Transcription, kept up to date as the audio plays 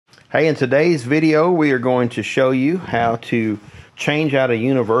Hey, in today's video we are going to show you how to change out a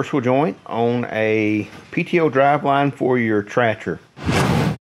universal joint on a PTO driveline for your tractor.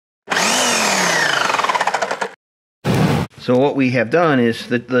 So what we have done is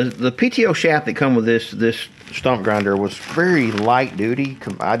the PTO shaft that come with this stump grinder was very light duty.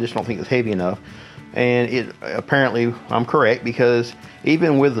 I just don't think it's heavy enough, and it apparently I'm correct, because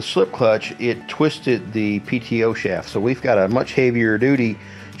even with the slip clutch it twisted the PTO shaft. So we've got a much heavier duty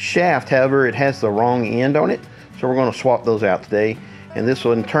shaft, however it has the wrong end on it, so we're going to swap those out today, and this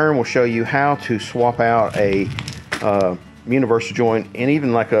will in turn will show you how to swap out a universal joint and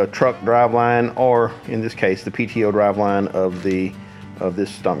even like a truck driveline, or in this case the PTO driveline of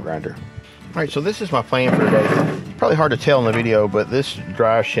this stump grinder. All right, so this is my plan for today. It's probably hard to tell in the video, but this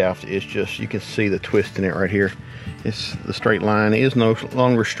drive shaft is just, you can see the twist in it right here. It's the straight line is no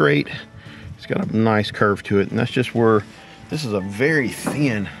longer straight. It's got a nice curve to it, and that's just where this is a very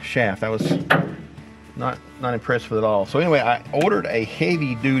thin shaft. I was not impressed with it at all. So anyway, I ordered a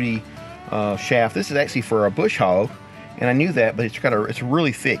heavy duty shaft. This is actually for a bush hog, and I knew that, but it's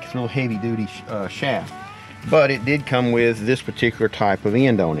really thick. It's a real heavy duty shaft. But it did come with this particular type of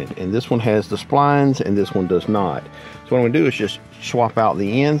end on it, and this one has the splines and this one does not. So what I'm going to do is just swap out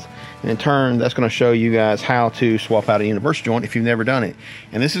the ends, and in turn that's going to show you guys how to swap out a universal joint if you've never done it.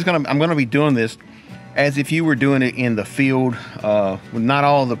 And this is I'm going to be doing this as if you were doing it in the field, with not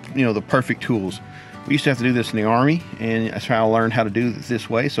all the the perfect tools. We used to have to do this in the Army, and that's how I learned how to do this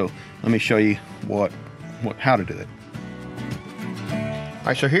way. So let me show you how to do it. All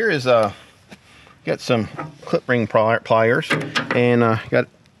right, so here is got some clip ring pliers, and got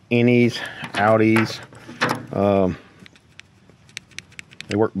innies, outies.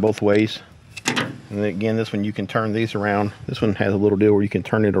 They work both ways. And then again, this one you can turn these around. This one has a little deal where you can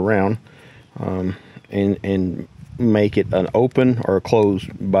turn it around and make it an open or a close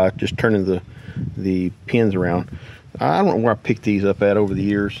by just turning the pins around. I don't know where I picked these up at over the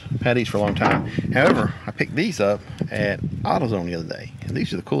years. I've had these for a long time. However, I picked these up at AutoZone the other day, and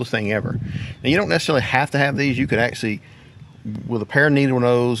these are the coolest thing ever. Now, you don't necessarily have to have these. You could actually, with a pair of needle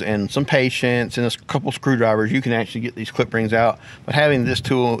nose and some patience and a couple screwdrivers, you can actually get these clip rings out. But having this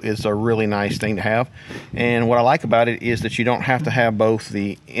tool is a really nice thing to have. And what I like about it is that you don't have to have both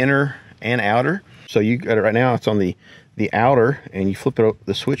the inner and outer. So you got it right now, it's on the outer, and you flip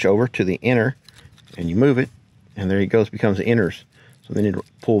the switch over to the inner, and you move it, and there it goes, becomes the inners. So then you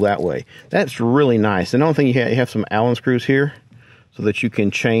pull that way. That's really nice. And the only thing you have some Allen screws here, so that you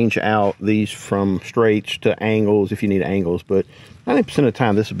can change out these from straights to angles if you need angles. But 90% of the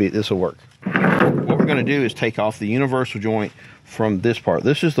time this will work. What we're going to do is take off the universal joint from this part.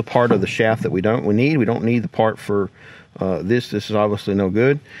 This is the part of the shaft that we don't need. We don't need the part for this is obviously no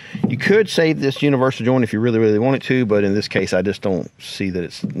good. You could save this universal joint if you really wanted to, but in this case I just don't see that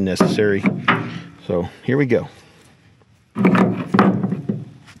it's necessary. So here we go.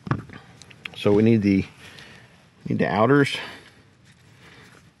 So we need the outers.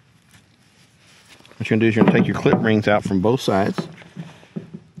 What you're going to do is you're going to take your clip rings out from both sides.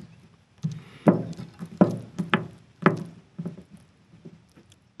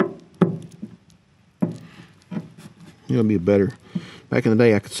 It'll be better. Back in the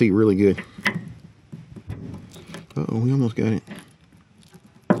day I could see really good. Uh-oh, we almost got it.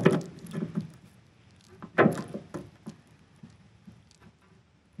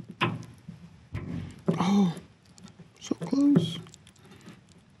 Oh, so close.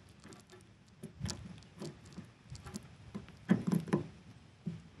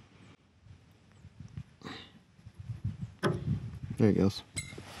 There it goes.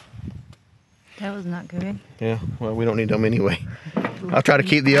 That was not good. Yeah, well, we don't need them anyway. I'll try to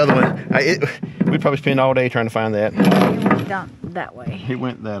keep the other one. We'd probably spend all day trying to find that. It went down that way. It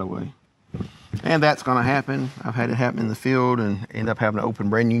went that way. And that's going to happen. I've had it happen in the field and end up having to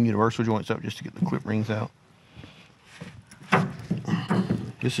open brand new universal joints up just to get the clip rings out.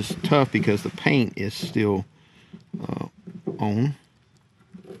 This is tough because the paint is still on.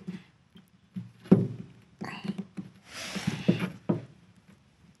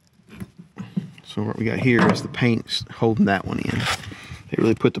 So what we got here is the paint holding that one in. They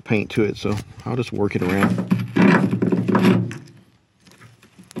really put the paint to it, so I'll just work it around.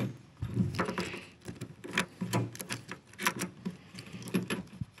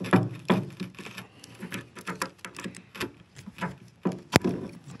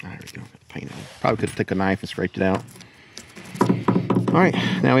 There we go. Paint on. Probably could take a knife and scrape it out. All right,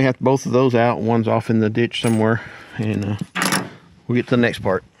 now we have both of those out. One's off in the ditch somewhere, and we'll get to the next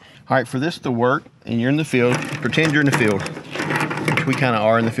part. All right, for this to work, and you're in the field, pretend you're in the field, which we kind of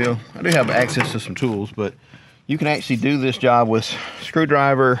are in the field. I do have access to some tools, but You can actually do this job with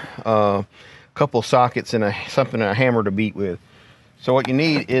screwdriver, a couple of sockets, and a hammer to beat with. So what you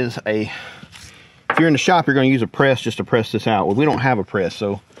need is if you're in the shop, you're going to use a press just to press this out. Well, we don't have a press,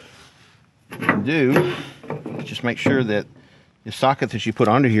 so what you can do is just make sure that the socket that you put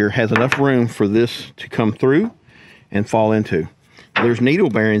under here has enough room for this to come through and fall into. There's needle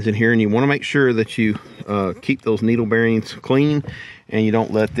bearings in here, and you want to make sure that you keep those needle bearings clean and you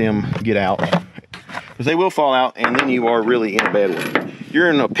don't let them get out, because they will fall out and then you are really in a bad way. You're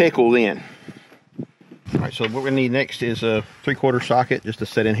in a pickle then. All right, so what we're gonna need next is a 3/4 socket just to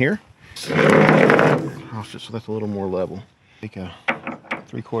set in here. So that's a little more level. Take a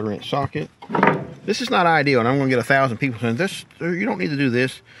 3/4 inch socket. This is not ideal, and I'm gonna get 1,000 people saying this. You don't need to do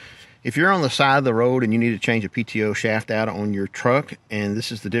this. If you're on the side of the road and you need to change a PTO shaft out on your truck, and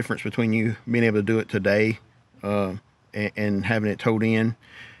this is the difference between you being able to do it today and having it towed in,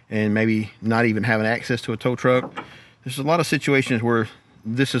 and maybe not even having access to a tow truck. There's a lot of situations where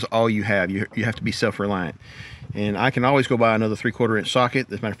this is all you have. You have to be self-reliant. And I can always go buy another 3/4 inch socket.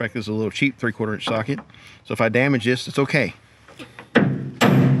 As a matter of fact, this is a little cheap 3/4 inch socket. So if I damage this, it's okay. I'm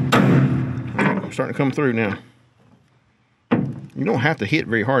starting to come through now. You don't have to hit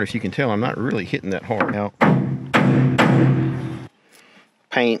very hard. If you can tell, I'm not really hitting that hard. Now,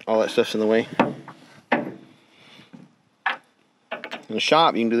 paint, all that stuff's in the way. In the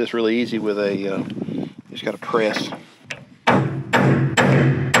shop, you can do this really easy with you just got to press.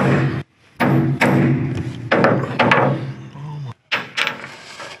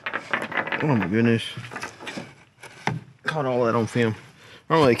 Oh my goodness. Caught all that on film.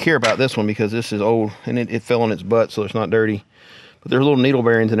 I don't really care about this one because this is old and it fell on its butt, so it's not dirty. But there's little needle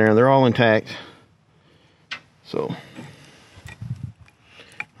bearings in there and they're all intact. So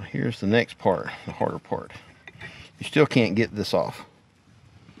here's the next part, the harder part. You still can't get this off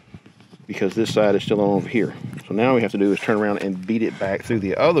because this side is still on over here. So now we have to do is turn around and beat it back through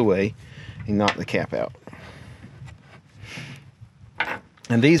the other way and knock the cap out.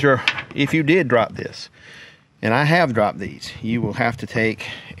 And these are, if you did drop this, and I have dropped these, you will have to take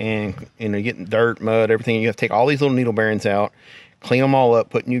and get dirt, mud, everything. You have to take all these little needle bearings out, clean them all up,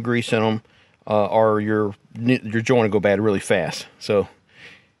 put new grease in them, or your joint will go bad really fast. So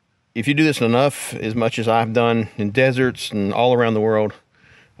if you do this enough, as much as I've done in deserts and all around the world,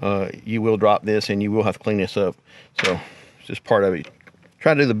 you will drop this and you will have to clean this up. So it's just part of it.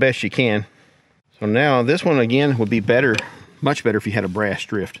 Try to do the best you can. So now this one again would be better, much better if you had a brass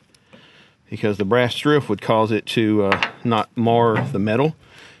drift, because the brass drift would cause it to not mar the metal.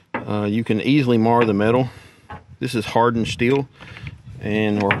 You can easily mar the metal. This is hardened steel,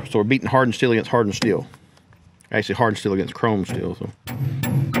 so we're beating hardened steel against hardened steel. Actually, hardened steel against chrome steel. So,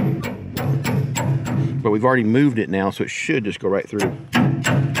 but we've already moved it now, so it should just go right through.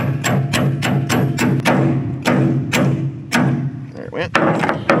 There it went.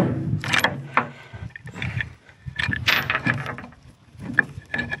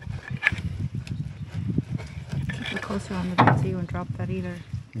 Closer on the bed so you won't drop that either.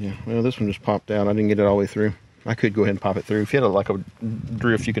 Yeah, well, this one just popped out. I didn't get it all the way through. I could go ahead and pop it through. If you had like a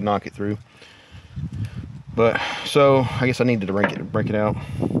drift, you could knock it through. But so I guess I needed to break it out.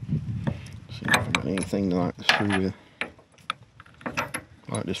 See if I got anything to knock this through with.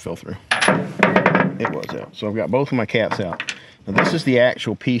 Oh, it just fell through. It was out. So I've got both of my caps out. Now this is the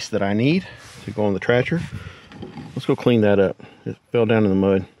actual piece that I need to go on the tractor. Let's go clean that up. It fell down in the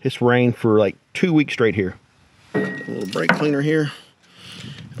mud. It's rained for like 2 weeks straight here. A little brake cleaner here.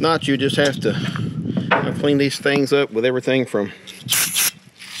 If not, you just have to clean these things up with everything from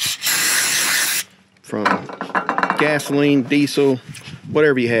gasoline, diesel,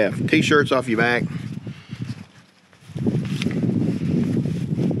 whatever you have. T-shirts off your back.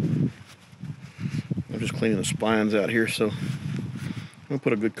 I'm just cleaning the splines out here, so I'm gonna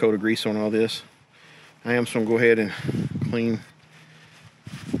put a good coat of grease on all this. I am, so I'm gonna go ahead and clean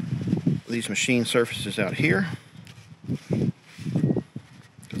these machine surfaces out here,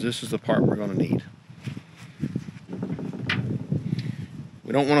 because this is the part we're going to need.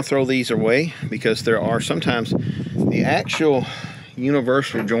 We don't want to throw these away because there are sometimes the actual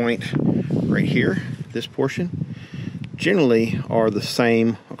universal joint right here, this portion, generally are the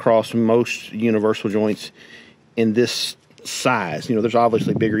same across most universal joints in this size. You know, there's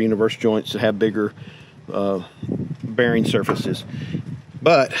obviously bigger universal joints that have bigger bearing surfaces,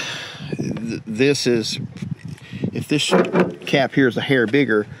 but this is, if this cap here is a hair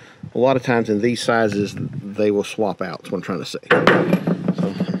bigger, a lot of times in these sizes they will swap out. That's what I'm trying to say.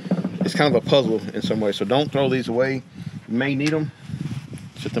 So it's kind of a puzzle in some way, so don't throw these away. You may need them.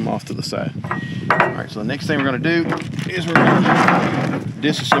 Set them off to the side. All right, so the next thing we're going to do is we're going to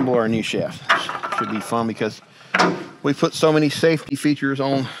disassemble our new shaft. Should be fun because we put so many safety features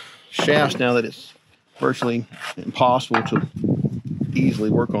on shafts now that it's virtually impossible to easily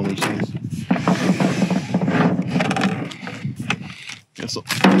work on these things. It's a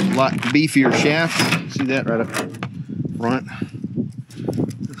lot beefier shaft. See that right up front?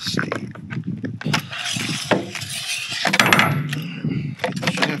 Let's see. Get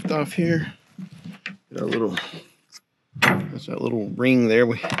the shaft off here. Get our little, that's that little ring there.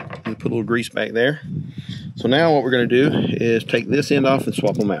 We put a little grease back there. So now what we're going to do is take this end off and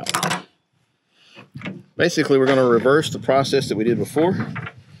swap them out. Basically, we're going to reverse the process that we did before.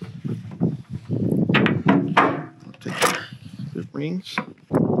 I'll take the rings. There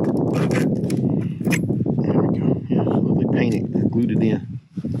we go. Yeah, slowly paint it, glued it in.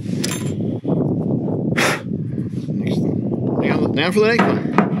 Next one. Now for the next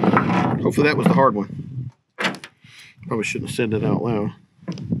one. Hopefully that was the hard one. Probably shouldn't have said that out loud.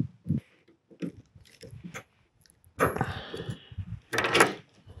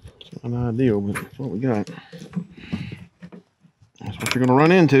 It's not ideal, but that's what we got. That's what you're going to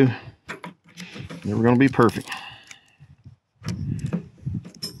run into. Never going to be perfect.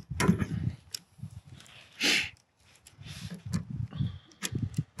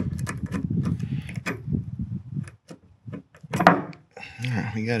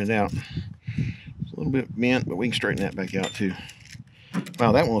 Alright, we got it out. It's a little bit bent, but we can straighten that back out too.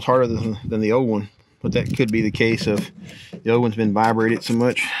 Wow, that one was harder than the old one, but that could be the case of the old one's been vibrated so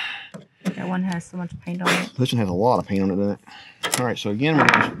much. That one has so much paint on it. This one has a lot of paint on it, doesn't it? All right, so again, we're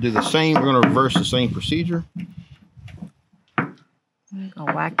going to do the same. We're going to reverse the same procedure. I'm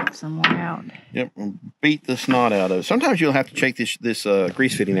gonna whack some more out. Yep, beat the snot out of it. Sometimes you'll have to check this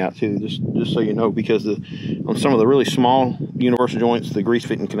grease fitting out too, just so you know, because on some of the really small universal joints, the grease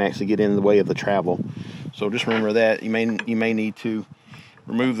fitting can actually get in the way of the travel. So just remember that you may need to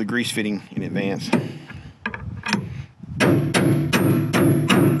remove the grease fitting in advance.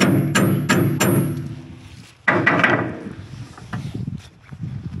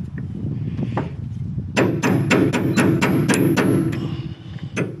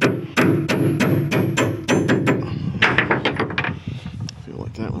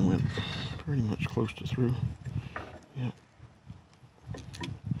 Close to through. Yep.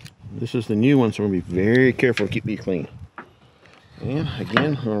 This is the new one, so we're going to be very careful to keep these clean. And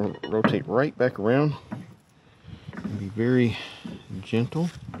again, we're going to rotate right back around and be very gentle.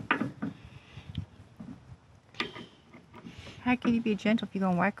 How can you be gentle if you're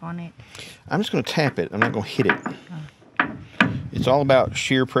going to whack on it? I'm just going to tap it. I'm not going to hit it. Oh. It's all about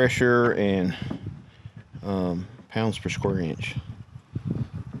shear pressure and pounds per square inch.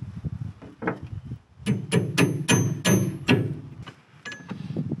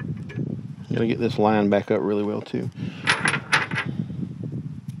 Gotta get this line back up really well too.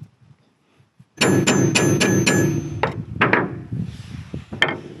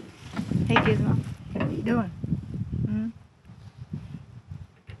 Hey Gizmo, what are you doing? Mm-hmm.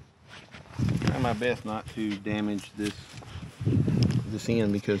 Try my best not to damage this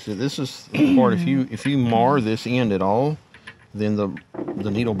end, because this is the part. If you mar this end at all, then the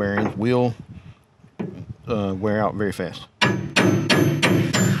needle bearings will wear out very fast.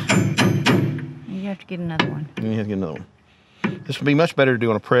 You have to get another one. You have to get another one. This would be much better to do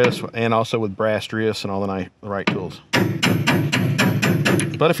on a press and also with brass drifts and all the right tools.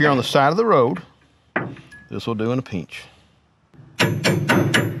 But if you're on the side of the road, this will do in a pinch.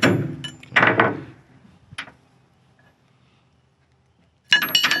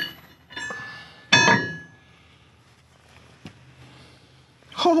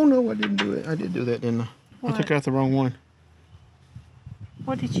 Oh no, I didn't do it. I did do that, didn't I? What? I took out the wrong one.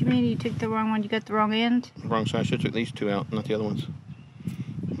 What did you mean you took the wrong one? You got the wrong end? The wrong side. I should have took these two out, not the other ones.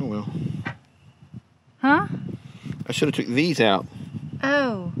 Oh well. Huh? I should have took these out.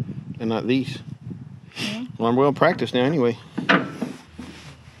 Oh. And not these. Yeah. Well, I'm well practiced now anyway.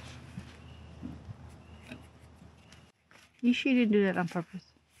 You sure didn't do that on purpose?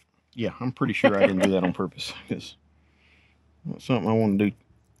 Yeah, I'm pretty sure I didn't do that on purpose, because it's something I want to do.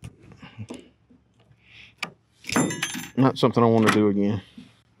 Not something I want to do again.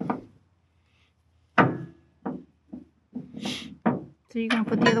 So you're going to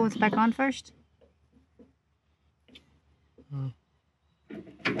put the other ones back on first? No,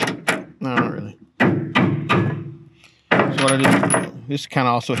 not really. So what I did, this kind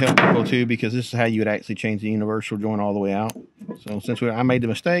of also helped people too, because this is how you would actually change the universal joint all the way out. So since I made the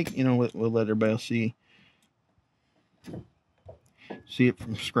mistake, you know, we'll let everybody else see it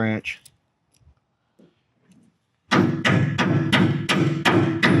from scratch.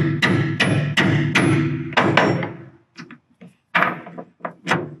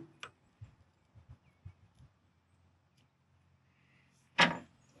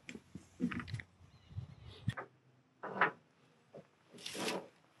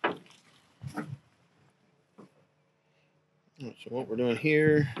 Right, so what we're doing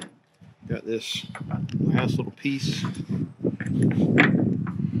here, got this last little piece.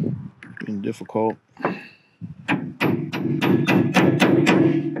 Been difficult.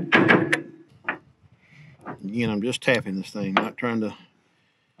 Again, I'm just tapping this thing, not trying to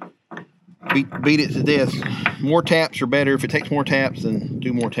beat it to death. More taps are better. If it takes more taps, then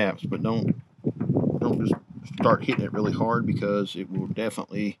do more taps, but don't just start hitting it really hard, because it will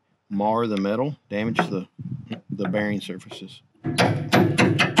definitely mar the metal, damage the bearing surfaces. I think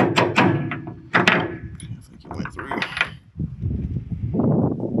it went through.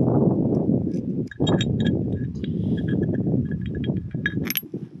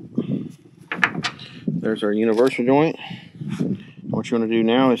 There's our universal joint. What you want to do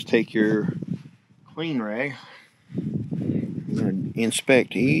now is take your clean rag. You're going to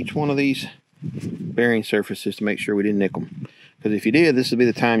inspect each one of these bearing surfaces to make sure we didn't nick them. Because if you did, this would be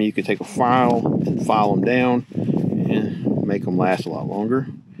the time you could take a file and file them down and make them last a lot longer.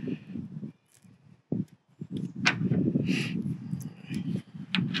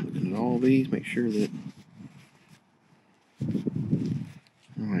 Looking at all these, make sure that.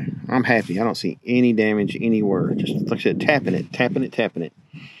 Alright, I'm happy. I don't see any damage anywhere. Just like I said, tapping it. Get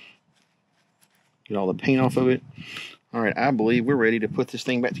all the paint off of it. Alright, I believe we're ready to put this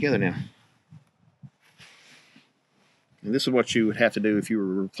thing back together now. And this is what you would have to do if you were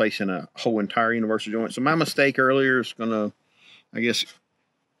replacing a whole entire universal joint. So my mistake earlier is going to, I guess,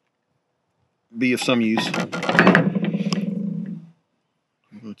 be of some use. I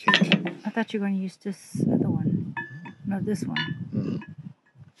thought you were going to use this other one. No, this one.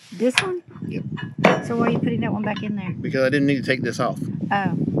 This one? Yep. So why are you putting that one back in there? Because I didn't need to take this off.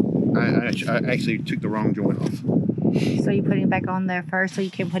 Oh. I actually took the wrong joint off. So you're putting it back on there first so you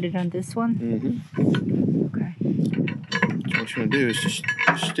can put it on this one? Mm-hmm. Okay. So what you're going to do is just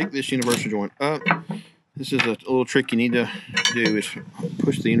stick this universal joint up. This is a little trick you need to do, is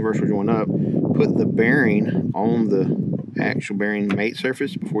push the universal joint up. Put the bearing on the actual bearing mate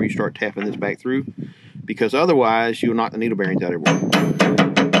surface before you start tapping this back through. Because otherwise, you'll knock the needle bearings out everywhere.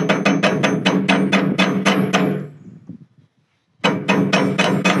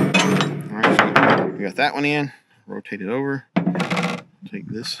 Alright, so we got that one in. Rotate it over. Take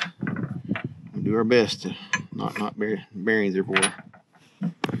this. We'll do our best to not knock bearings everywhere.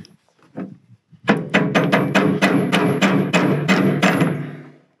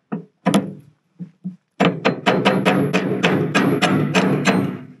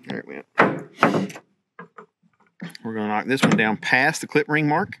 There it went. We're going to knock this one down past the clip ring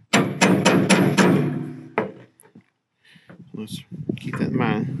mark. Let's keep that in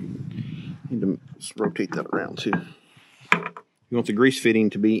mind. Need to just rotate that around too. You want the grease fitting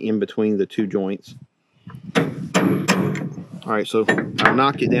to be in between the two joints. Alright, so I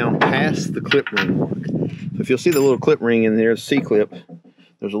knocked it down past the clip ring mark. So if you'll see the little clip ring in there, the C-clip,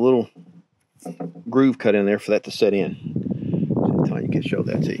 there's a little groove cut in there for that to set in. You can show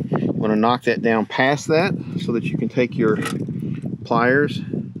that to you. You want to knock that down past that so that you can take your pliers.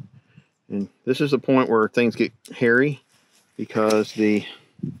 And this is the point where things get hairy, because these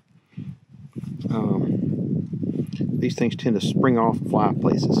things tend to spring off and fly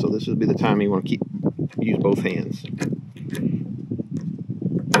places. So this would be the time you want to use both hands.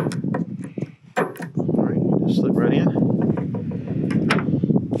 All right, just slip right in.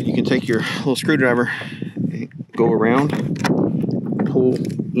 You can take your little screwdriver and go around, pull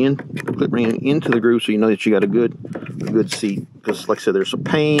in the clip ring into the groove so you know that you got a good seat. Because like I said, there's some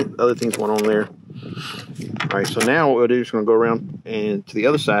paint, other things going on there. All right, so now what we'll do is going to go around and to the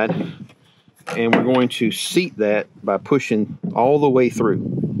other side, and we're going to seat that by pushing all the way through.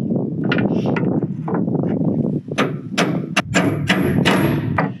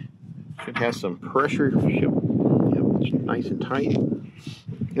 Should have some pressure. Yep, it's nice and tight.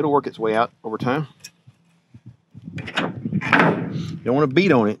 It'll work its way out over time. You don't want to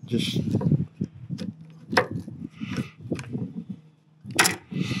beat on it, just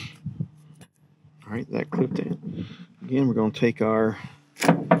all right, that clipped in. Again, we're going to take our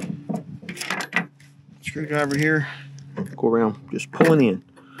screwdriver here, go around just pulling in,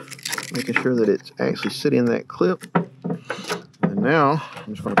 making sure that it's actually sitting in that clip. And now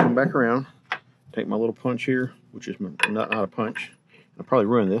I'm just going to come back around, take my little punch here, which is not a punch. I'll probably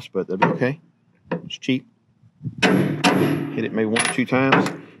ruin this, but that'll be okay. It's cheap. Hit it maybe 1 or 2 times,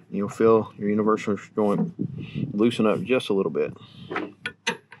 and you'll feel your universal joint loosen up just a little bit.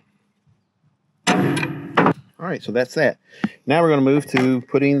 Alright, so that's that. Now we're going to move to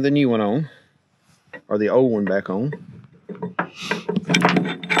putting the new one on, or the old one back on.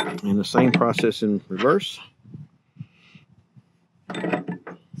 And the same process in reverse.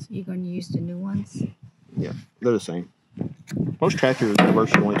 So you're going to use the new ones? Yeah, they're the same. Most tractor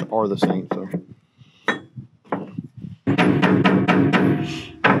universal joints are the same, so.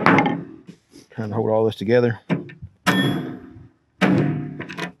 Trying to hold all this together.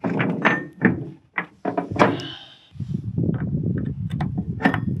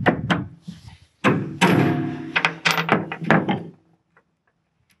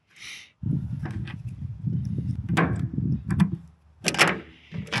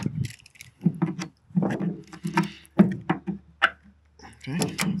 Okay,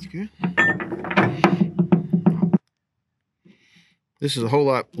 that's good. This is a whole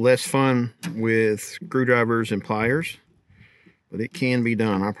lot less fun with screwdrivers and pliers, but it can be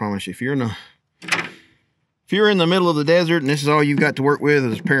done. I promise you. If you're in the middle of the desert and this is all you've got to work with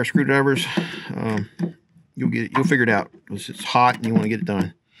is a pair of screwdrivers, you'll figure it out. It's hot and you want to get it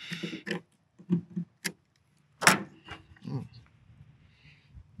done.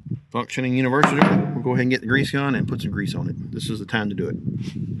 Functioning universal joint. We'll go ahead and get the grease gun and put some grease on it. This is the time to do it.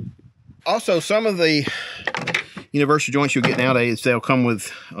 Also, some of the universal joints you'll get nowadays, they'll come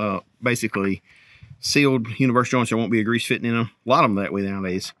with basically sealed universal joints. There won't be a grease fitting in them. A lot of them that way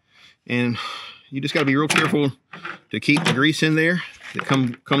nowadays. And you just got to be real careful to keep the grease in there that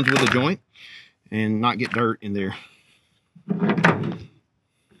comes with the joint and not get dirt in there.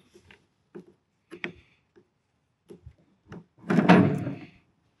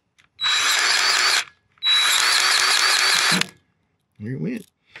 There it went.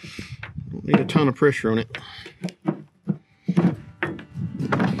 Don't need a ton of pressure on it.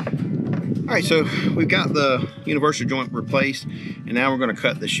 All right, so we've got the universal joint replaced, and now we're going to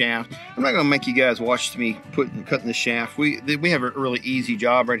cut the shaft. I'm not going to make you guys watch me cutting the shaft. We have a really easy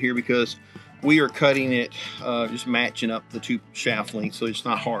job right here because we are cutting it, just matching up the two shaft lengths, so it's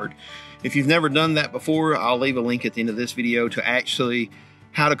not hard. If you've never done that before, I'll leave a link at the end of this video to actually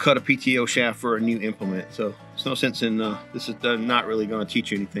how to cut a PTO shaft for a new implement. So there's no sense in this is not really going to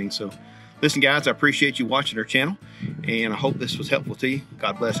teach you anything. So listen, guys, I appreciate you watching our channel, and I hope this was helpful to you.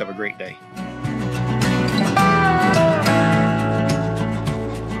 God bless. Have a great day.